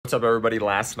What's up, everybody?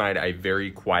 Last night, I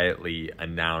very quietly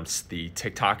announced the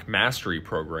TikTok Mastery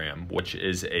Program, which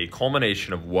is a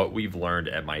culmination of what we've learned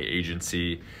at my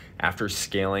agency after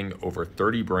scaling over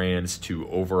 30 brands to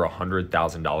over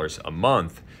 $100,000 a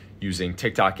month using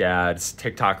TikTok ads,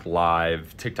 TikTok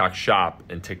Live, TikTok Shop,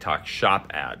 and TikTok Shop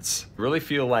ads. I really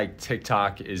feel like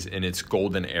TikTok is in its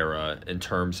golden era in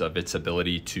terms of its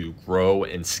ability to grow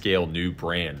and scale new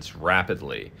brands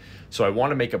rapidly. So I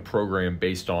want to make a program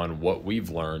based on what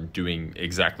we've learned doing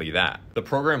exactly that. The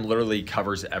program literally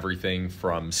covers everything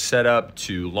from setup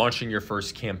to launching your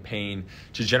first campaign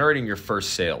to generating your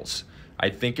first sales. I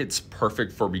think it's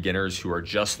perfect for beginners who are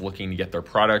just looking to get their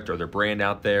product or their brand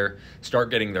out there,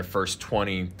 start getting their first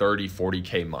 20, 30,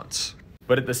 40K months.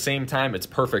 But at the same time, it's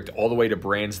perfect all the way to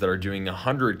brands that are doing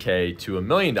 100K to $1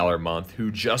 million a month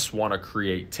who just want to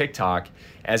create TikTok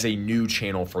as a new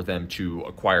channel for them to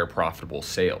acquire profitable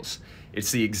sales.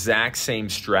 It's the exact same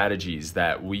strategies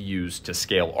that we use to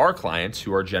scale our clients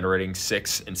who are generating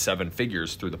 6 and 7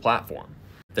 figures through the platform.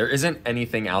 There isn't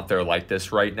anything out there like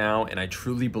this right now, and I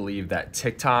truly believe that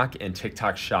TikTok and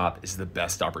TikTok Shop is the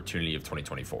best opportunity of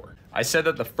 2024. I said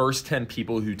that the first 10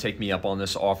 people who take me up on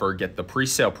this offer get the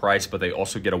pre-sale price, but they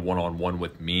also get a one-on-one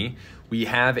with me. We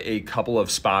have a couple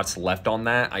of spots left on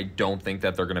that. I don't think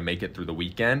that they're gonna make it through the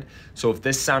weekend. So if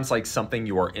this sounds like something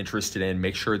you are interested in,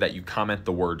 make sure that you comment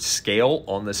the word scale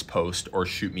on this post or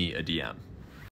shoot me a DM.